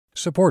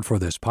Support for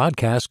this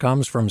podcast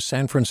comes from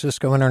San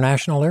Francisco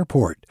International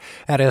Airport.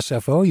 At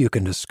SFO, you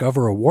can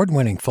discover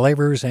award-winning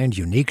flavors and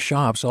unique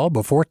shops all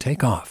before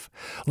takeoff.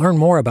 Learn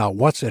more about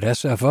what's at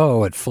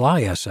SFO at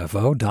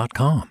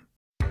flysfo.com.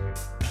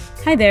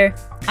 Hi there,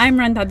 I'm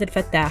Rand Abdel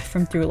Fattah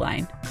from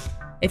Throughline.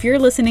 If you're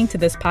listening to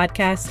this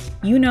podcast,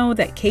 you know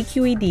that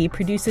KQED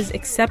produces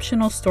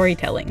exceptional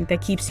storytelling that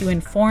keeps you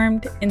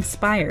informed,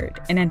 inspired,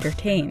 and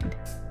entertained.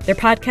 Their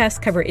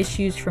podcasts cover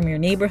issues from your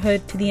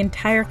neighborhood to the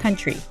entire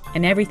country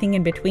and everything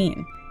in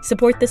between.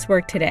 Support this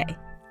work today.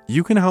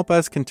 You can help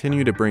us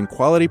continue to bring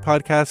quality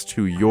podcasts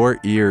to your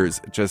ears.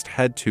 Just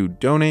head to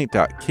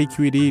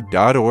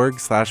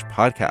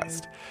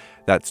donate.kqed.org/podcast.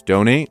 That's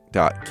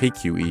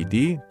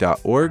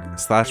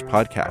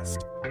donate.kqed.org/podcast.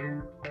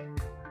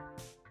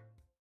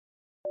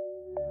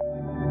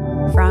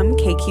 From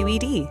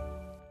KQED.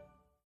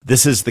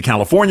 This is the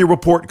California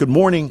Report. Good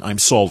morning. I'm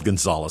Saul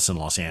Gonzalez in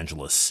Los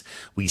Angeles.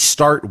 We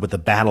start with the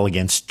battle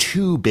against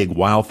two big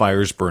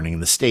wildfires burning in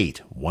the state,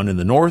 one in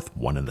the north,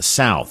 one in the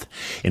south.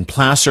 In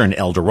Placer and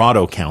El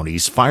Dorado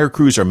counties, fire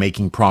crews are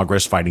making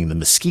progress fighting the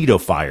Mosquito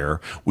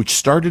Fire, which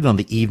started on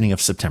the evening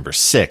of September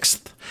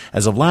 6th.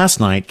 As of last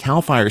night,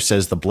 CAL FIRE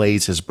says the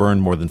blaze has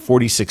burned more than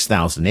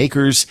 46,000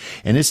 acres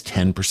and is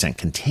 10%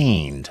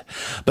 contained.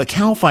 But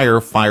CAL FIRE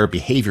fire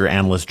behavior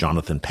analyst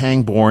Jonathan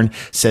Pangborn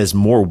says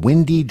more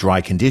windy, dry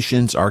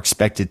conditions are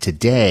expected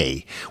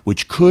today,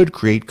 which could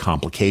create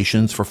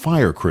complications for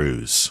fire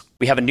crews.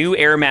 We have a new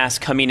air mass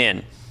coming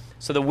in.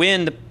 So the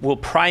wind will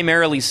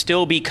primarily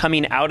still be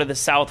coming out of the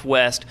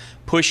southwest,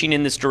 pushing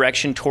in this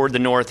direction toward the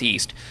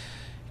northeast.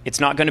 It's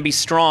not going to be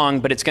strong,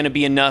 but it's going to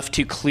be enough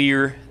to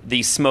clear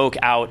the smoke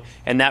out,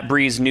 and that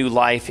breathes new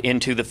life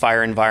into the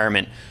fire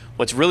environment.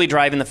 What's really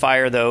driving the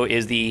fire, though,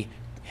 is the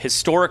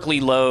historically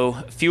low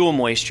fuel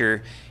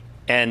moisture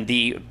and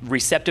the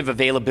receptive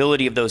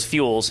availability of those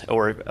fuels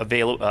or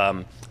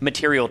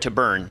material to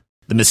burn.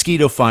 The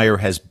Mosquito Fire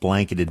has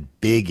blanketed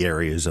big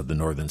areas of the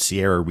northern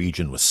Sierra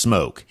region with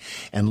smoke,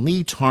 and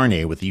Lee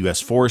Tarnay with the U.S.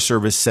 Forest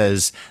Service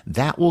says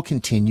that will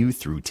continue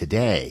through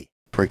today.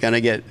 We're going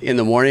to get, in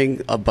the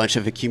morning, a bunch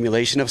of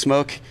accumulation of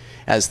smoke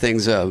as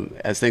things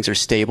are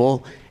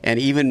stable,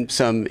 and even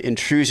some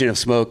intrusion of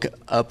smoke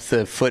up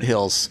the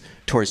foothills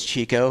towards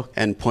Chico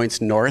and points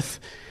north.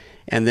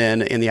 And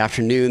then in the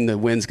afternoon, the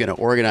wind's going to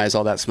organize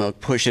all that smoke,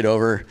 push it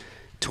over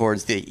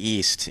towards the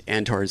east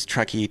and towards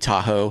Truckee,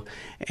 Tahoe,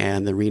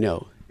 and the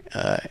Reno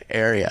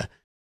area.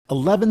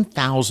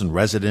 11,000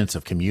 residents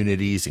of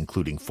communities,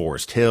 including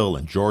Forest Hill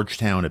and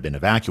Georgetown, have been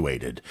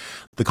evacuated.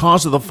 The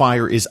cause of the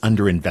fire is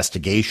under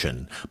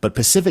investigation, but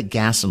Pacific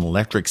Gas and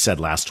Electric said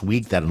last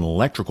week that an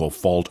electrical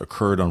fault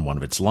occurred on one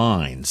of its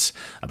lines.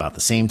 About the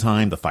same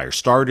time the fire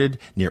started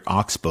near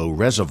Oxbow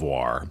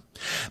Reservoir.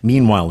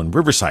 Meanwhile, in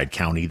Riverside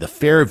County, the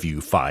Fairview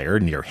Fire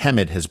near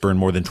Hemet has burned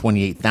more than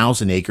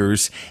 28,000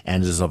 acres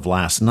and as of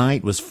last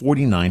night was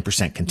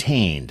 49%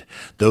 contained.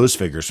 Those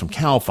figures from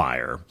CAL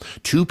FIRE.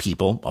 2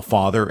 people, a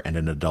father and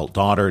an adult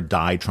daughter,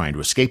 died trying to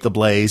escape the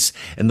blaze,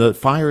 and the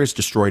fire has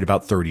destroyed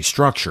about 30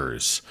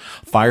 structures.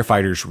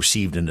 Firefighters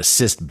received an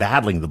assist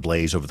battling the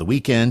blaze over the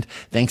weekend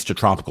thanks to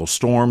tropical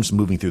storms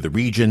moving through the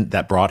region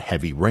that brought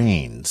heavy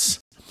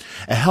rains.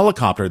 A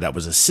helicopter that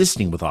was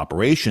assisting with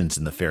operations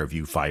in the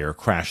Fairview Fire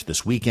crashed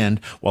this weekend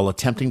while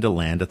attempting to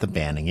land at the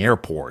Banning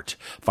Airport.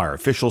 Fire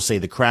officials say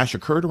the crash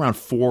occurred around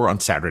 4 on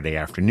Saturday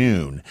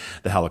afternoon.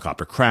 The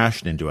helicopter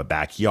crashed into a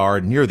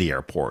backyard near the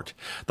airport.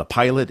 The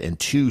pilot and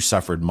 2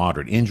 suffered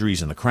moderate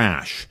injuries in the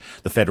crash.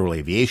 The Federal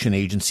Aviation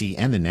Agency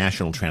and the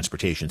National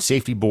Transportation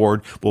Safety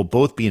Board will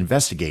both be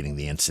investigating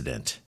the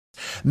incident.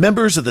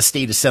 Members of the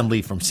State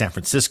Assembly from San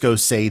Francisco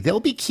say they'll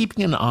be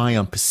keeping an eye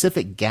on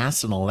Pacific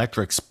Gas and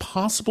Electric's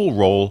possible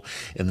role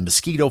in the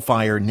Mosquito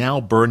Fire now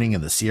burning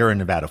in the Sierra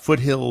Nevada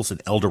foothills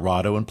and El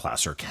Dorado and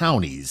Placer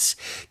counties.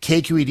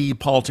 KQED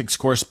politics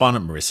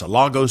correspondent Marisa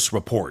Lagos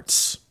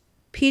reports.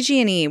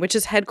 PG&E, which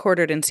is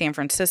headquartered in San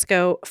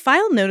Francisco,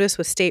 filed notice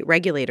with state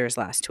regulators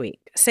last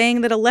week,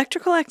 saying that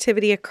electrical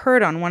activity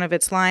occurred on one of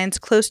its lines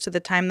close to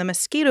the time the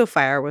Mosquito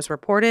Fire was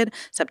reported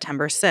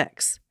September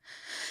 6.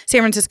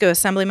 San Francisco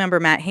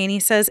Assemblymember Matt Haney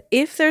says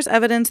if there's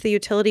evidence the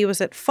utility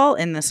was at fault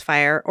in this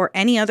fire or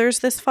any others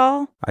this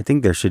fall, I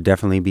think there should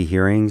definitely be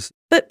hearings.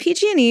 But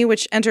PG&E,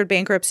 which entered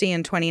bankruptcy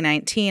in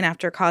 2019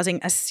 after causing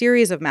a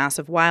series of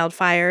massive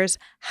wildfires,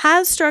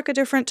 has struck a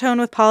different tone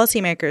with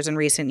policymakers in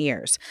recent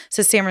years,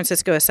 says San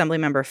Francisco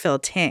Assemblymember Phil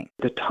Ting.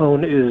 The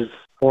tone is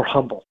more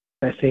humble.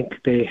 I think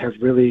they have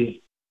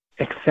really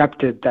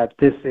accepted that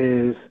this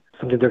is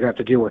something they're going to have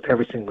to deal with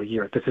every single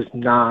year. This is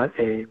not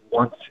a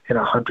once in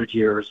 100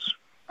 years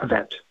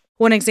event.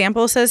 One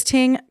example, says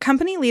Ting,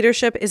 company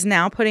leadership is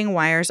now putting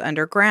wires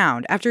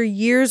underground after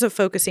years of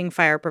focusing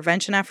fire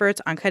prevention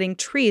efforts on cutting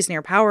trees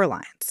near power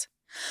lines.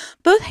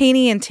 Both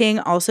Haney and Ting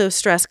also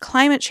stress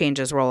climate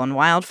change's role in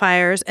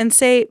wildfires and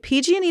say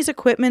PG&E's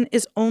equipment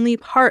is only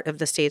part of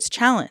the state's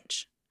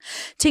challenge.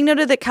 Ting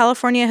noted that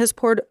California has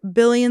poured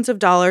billions of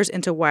dollars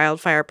into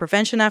wildfire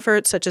prevention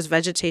efforts such as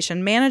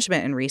vegetation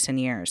management in recent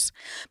years,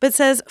 but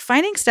says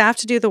finding staff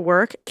to do the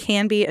work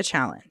can be a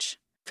challenge.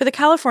 For the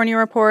California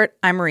Report,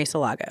 I'm Marisa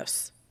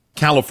Lagos.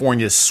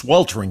 California's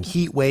sweltering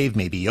heat wave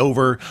may be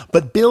over,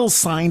 but bills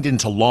signed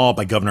into law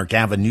by Governor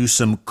Gavin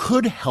Newsom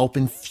could help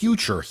in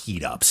future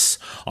heat-ups.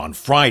 On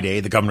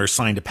Friday, the governor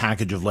signed a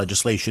package of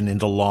legislation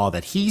into law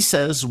that he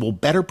says will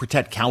better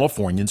protect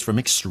Californians from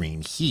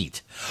extreme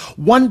heat.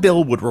 One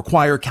bill would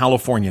require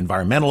California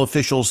environmental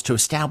officials to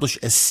establish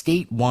a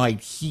statewide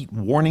heat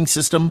warning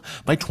system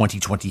by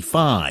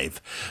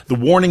 2025. The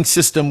warning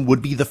system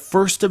would be the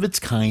first of its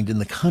kind in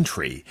the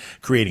country,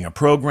 creating a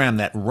program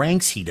that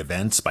ranks heat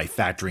events by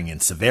factoring in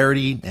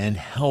severity and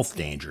health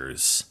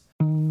dangers.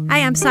 Hi,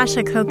 I'm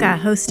Sasha Koka,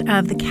 host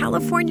of the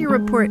California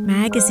Report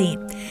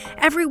magazine.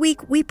 Every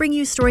week, we bring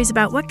you stories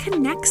about what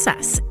connects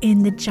us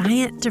in the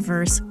giant,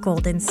 diverse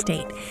Golden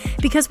State.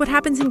 Because what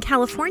happens in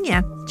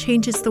California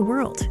changes the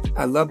world.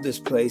 I love this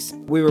place.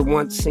 We were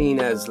once seen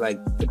as like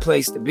the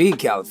place to be,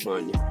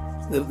 California.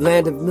 The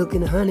land of milk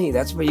and honey.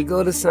 That's where you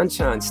go to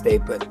Sunshine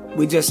State, but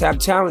we just have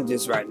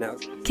challenges right now.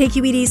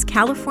 KQED's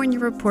California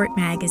Report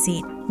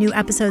magazine. New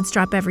episodes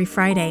drop every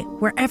Friday,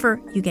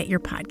 wherever you get your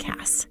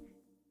podcasts.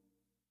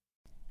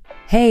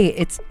 Hey,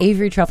 it's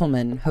Avery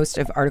Trufelman, host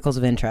of Articles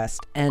of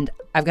Interest. And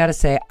I've got to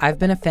say, I've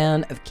been a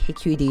fan of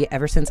KQED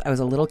ever since I was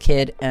a little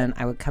kid and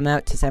I would come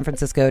out to San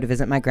Francisco to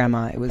visit my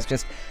grandma. It was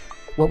just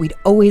what we'd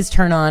always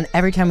turn on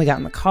every time we got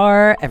in the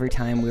car, every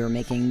time we were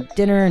making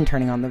dinner and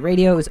turning on the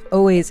radio. It was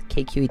always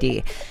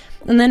KQED.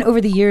 And then over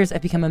the years,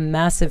 I've become a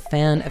massive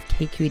fan of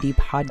KQED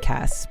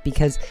podcasts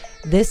because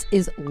this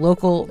is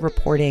local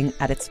reporting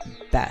at its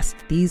best.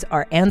 These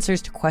are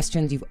answers to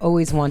questions you've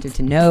always wanted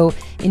to know,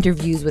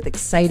 interviews with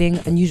exciting,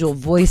 unusual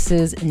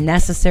voices,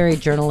 necessary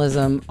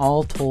journalism,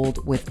 all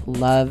told with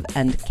love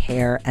and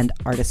care and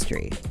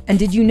artistry. And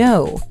did you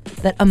know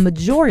that a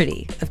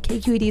majority of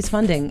KQED's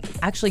funding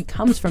actually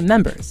comes from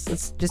members?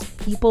 It's just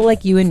people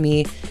like you and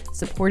me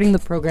supporting the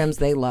programs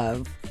they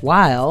love,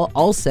 while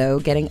also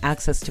getting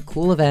access to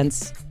cool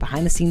events,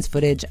 behind-the-scenes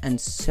footage, and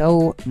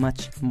so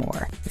much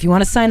more. If you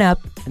want to sign up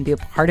and be a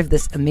part of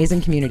this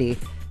amazing community,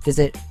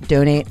 visit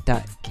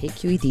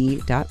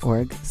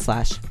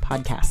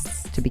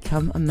donate.kqed.org/podcasts to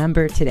become a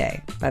member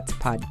today. That's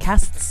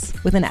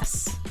podcasts with an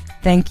S.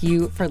 Thank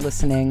you for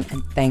listening,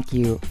 and thank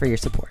you for your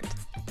support.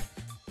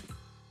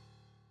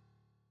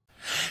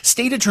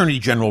 State Attorney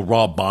General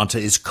Rob Bonta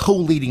is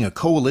co-leading a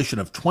coalition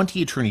of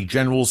 20 attorney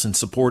generals in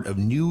support of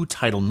new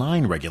Title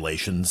IX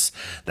regulations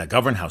that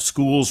govern how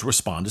schools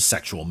respond to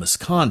sexual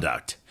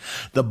misconduct.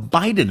 The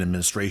Biden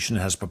administration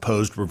has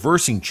proposed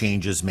reversing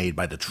changes made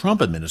by the Trump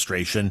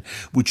administration,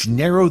 which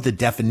narrow the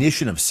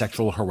definition of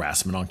sexual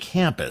harassment on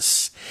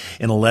campus.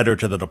 In a letter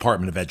to the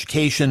Department of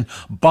Education,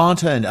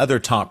 Bonta and other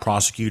top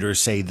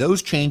prosecutors say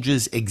those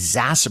changes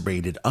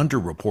exacerbated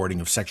underreporting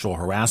of sexual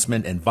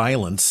harassment and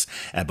violence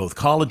at both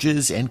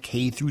colleges and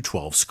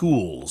K-12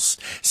 schools.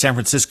 San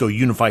Francisco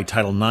Unified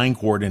Title IX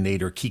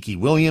coordinator Kiki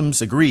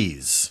Williams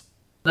agrees.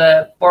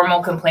 The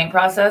formal complaint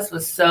process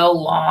was so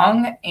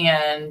long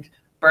and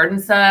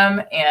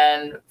burdensome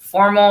and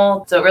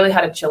formal. So it really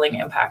had a chilling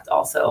impact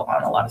also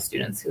on a lot of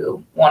students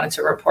who wanted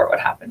to report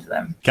what happened to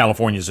them.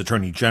 California's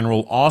Attorney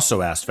General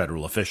also asked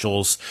federal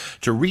officials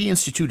to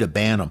reinstitute a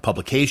ban on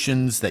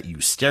publications that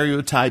use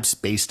stereotypes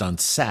based on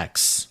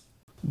sex.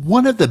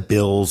 One of the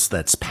bills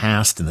that's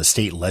passed in the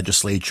state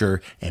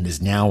legislature and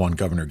is now on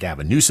Governor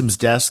Gavin Newsom's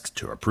desk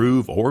to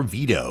approve or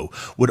veto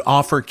would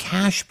offer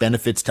cash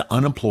benefits to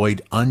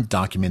unemployed,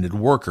 undocumented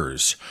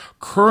workers,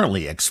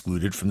 currently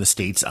excluded from the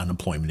state's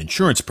unemployment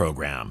insurance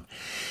program.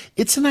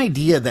 It's an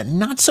idea that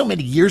not so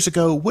many years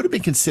ago would have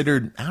been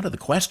considered out of the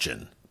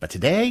question. But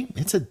today,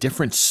 it's a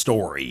different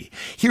story.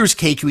 Here's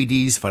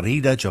KQED's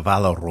Farida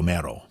Jhabvala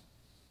Romero.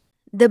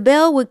 The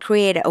bill would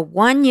create a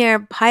one-year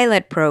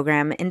pilot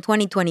program in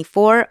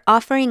 2024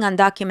 offering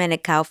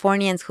undocumented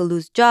Californians who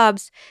lose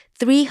jobs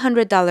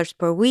 $300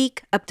 per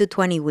week up to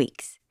 20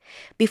 weeks.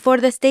 Before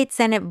the state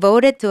Senate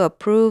voted to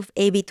approve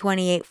AB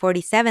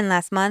 2847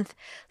 last month,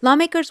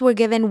 lawmakers were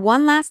given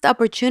one last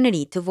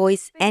opportunity to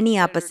voice any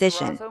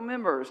opposition.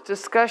 Members,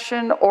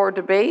 discussion or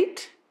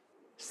debate?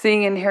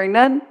 Seeing and hearing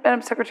none,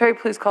 Madam Secretary,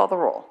 please call the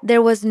roll.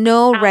 There was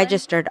no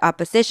registered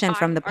opposition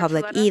from the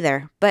public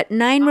either, but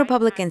 9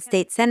 Republican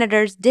state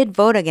senators did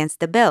vote against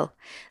the bill,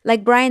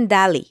 like Brian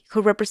Daly,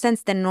 who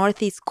represents the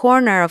northeast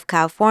corner of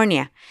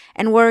California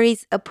and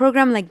worries a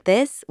program like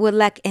this would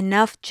lack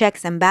enough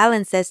checks and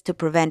balances to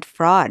prevent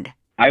fraud.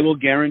 I will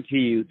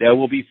guarantee you there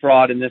will be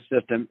fraud in this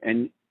system,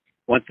 and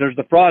once there's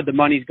the fraud, the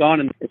money's gone,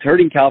 and it's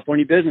hurting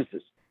California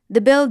businesses. The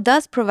bill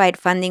does provide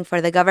funding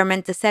for the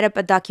government to set up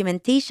a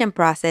documentation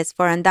process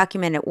for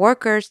undocumented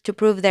workers to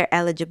prove their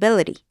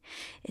eligibility.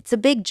 It's a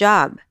big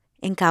job.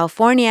 In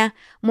California,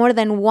 more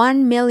than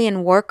 1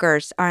 million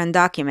workers are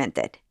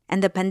undocumented,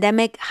 and the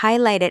pandemic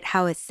highlighted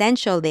how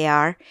essential they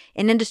are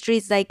in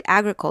industries like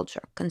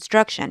agriculture,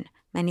 construction,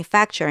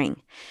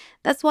 manufacturing.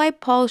 That's why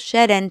Paul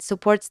Shedden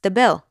supports the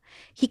bill.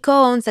 He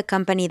co-owns a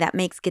company that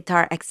makes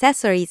guitar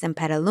accessories in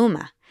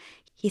Petaluma.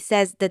 He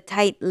says the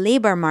tight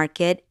labor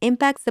market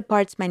impacts the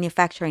parts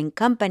manufacturing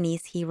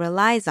companies he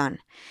relies on.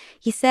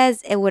 He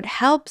says it would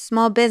help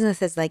small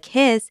businesses like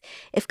his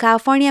if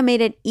California made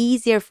it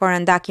easier for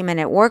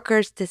undocumented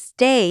workers to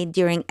stay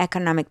during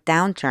economic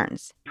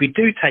downturns. If we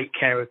do take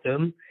care of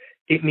them,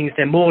 it means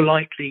they're more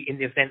likely in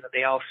the event that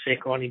they are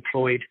sick or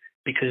unemployed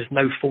because of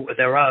no fault of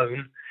their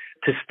own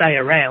to stay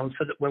around,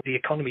 so that when the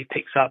economy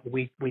picks up,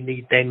 we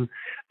need then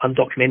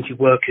undocumented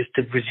workers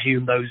to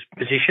resume those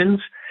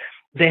positions.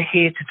 They're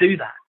here to do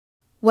that.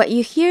 What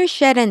you hear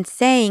Sharon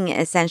saying,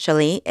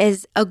 essentially,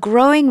 is a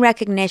growing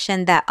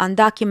recognition that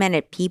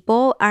undocumented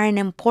people are an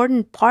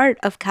important part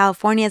of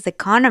California's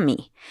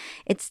economy.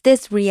 It's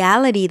this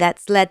reality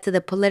that's led to the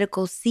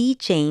political sea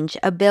change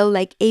a bill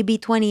like AB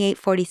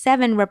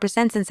 2847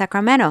 represents in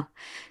Sacramento,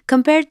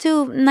 compared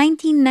to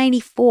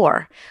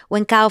 1994,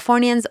 when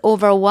Californians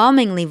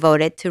overwhelmingly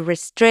voted to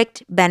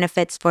restrict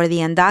benefits for the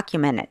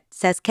undocumented,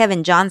 says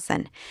Kevin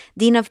Johnson,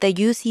 dean of the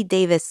UC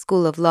Davis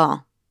School of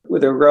Law.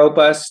 With a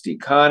robust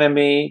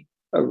economy,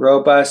 a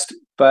robust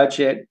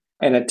budget,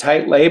 and a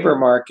tight labor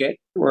market,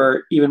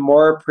 we're even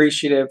more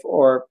appreciative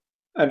or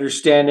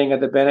understanding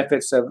of the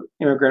benefits of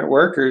immigrant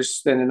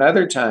workers than in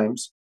other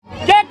times.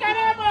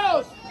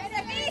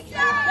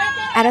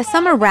 At a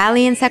summer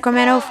rally in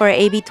Sacramento for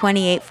AB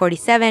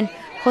 2847,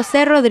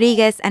 Jose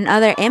Rodriguez and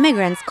other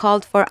immigrants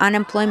called for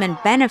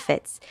unemployment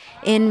benefits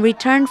in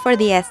return for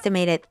the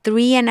estimated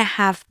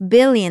 $3.5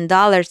 billion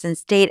in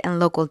state and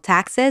local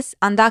taxes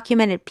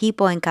undocumented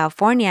people in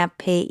California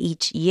pay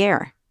each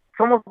year.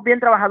 Somos bien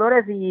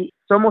trabajadores y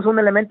somos un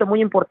elemento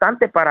muy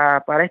importante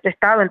para este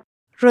estado.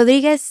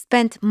 Rodriguez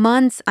spent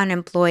months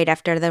unemployed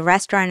after the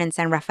restaurant in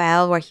San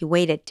Rafael where he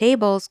waited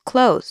tables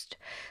closed.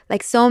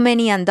 Like so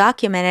many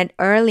undocumented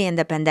early in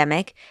the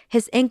pandemic,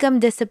 his income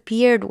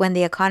disappeared when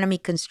the economy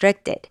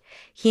constricted.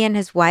 He and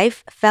his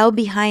wife fell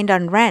behind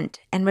on rent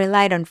and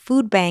relied on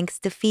food banks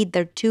to feed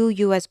their 2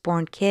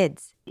 U.S.-born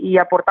kids. Y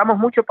aportamos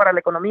mucho para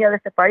la economía de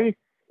este país.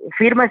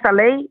 Firma esa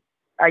ley,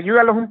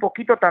 ayúdalos un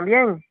poquito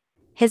también.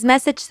 His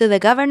message to the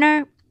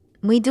governor: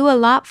 we do a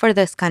lot for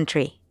this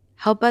country.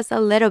 Help us a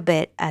little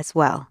bit as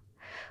well.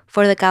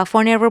 For the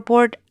California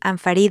Report, I'm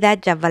Farida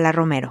Jhabvala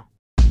Romero.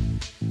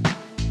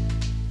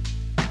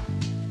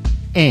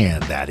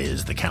 And that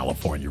is the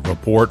California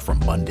Report from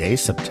Monday,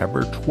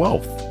 September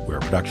 12th. We're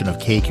a production of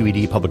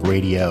KQED Public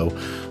Radio.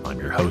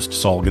 I'm your host,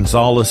 Saul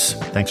Gonzalez.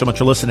 Thanks so much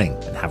for listening,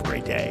 and have a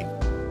great day.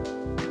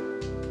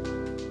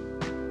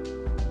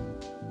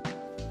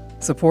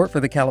 Support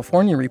for the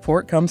California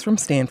Report comes from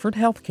Stanford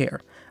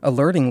Healthcare,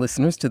 alerting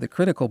listeners to the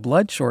critical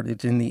blood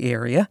shortage in the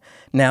area.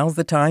 Now's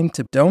the time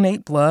to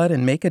donate blood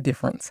and make a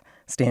difference.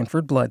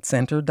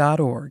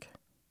 StanfordBloodCenter.org.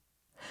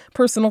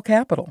 Personal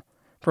Capital,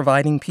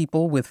 providing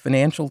people with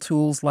financial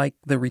tools like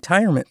the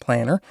Retirement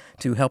Planner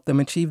to help them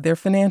achieve their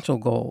financial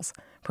goals.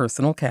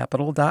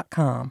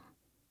 PersonalCapital.com.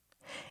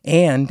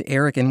 And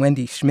Eric and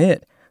Wendy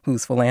Schmidt,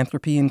 whose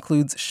philanthropy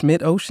includes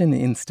Schmidt Ocean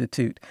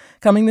Institute.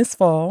 Coming this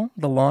fall,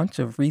 the launch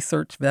of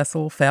research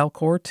vessel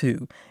Falkor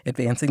 2,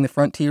 advancing the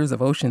frontiers of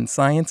ocean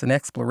science and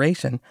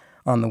exploration,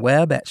 on the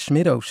web at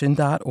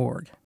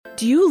schmidtocean.org.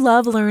 Do you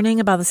love learning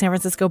about the San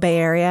Francisco Bay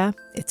Area?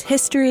 Its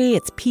history,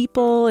 its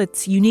people,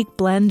 its unique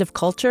blend of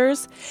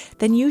cultures?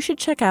 Then you should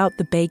check out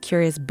the Bay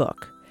Curious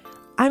book.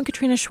 I'm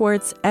Katrina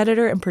Schwartz,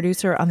 editor and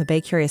producer on the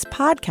Bay Curious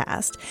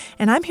podcast,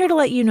 and I'm here to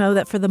let you know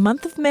that for the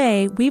month of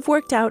May, we've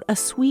worked out a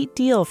sweet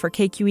deal for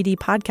KQED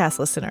podcast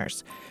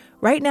listeners.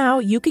 Right now,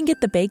 you can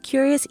get the Bay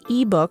Curious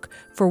ebook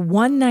for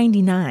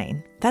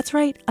 $1.99. That's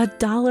right,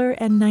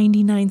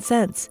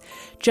 $1.99.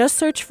 Just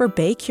search for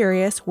Bay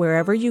Curious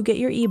wherever you get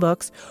your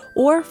ebooks,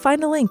 or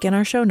find a link in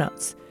our show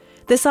notes.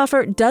 This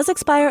offer does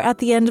expire at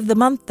the end of the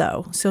month,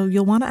 though, so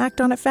you'll want to act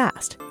on it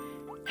fast.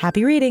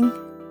 Happy reading!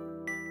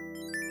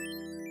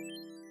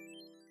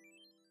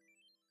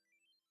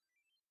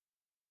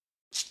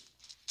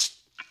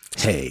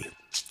 Hey,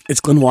 it's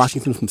Glenn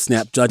Washington from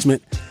Snap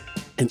Judgment,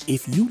 and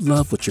if you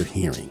love what you're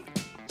hearing,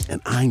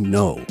 and I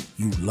know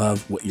you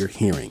love what you're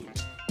hearing,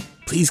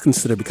 please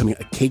consider becoming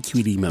a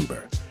KQED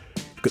member.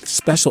 You get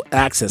special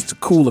access to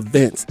cool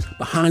events,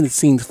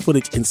 behind-the-scenes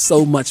footage, and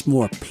so much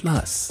more.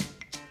 Plus,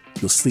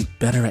 you'll sleep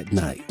better at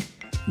night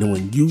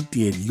knowing you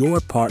did your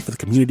part for the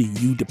community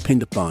you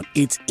depend upon.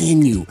 It's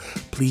in you.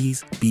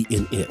 Please be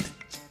in it.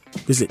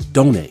 Visit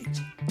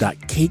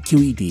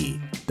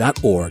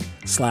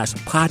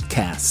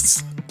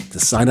donate.kqed.org/podcasts to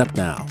sign up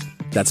now.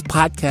 That's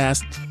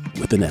podcast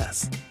with an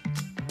S.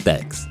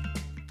 Thanks.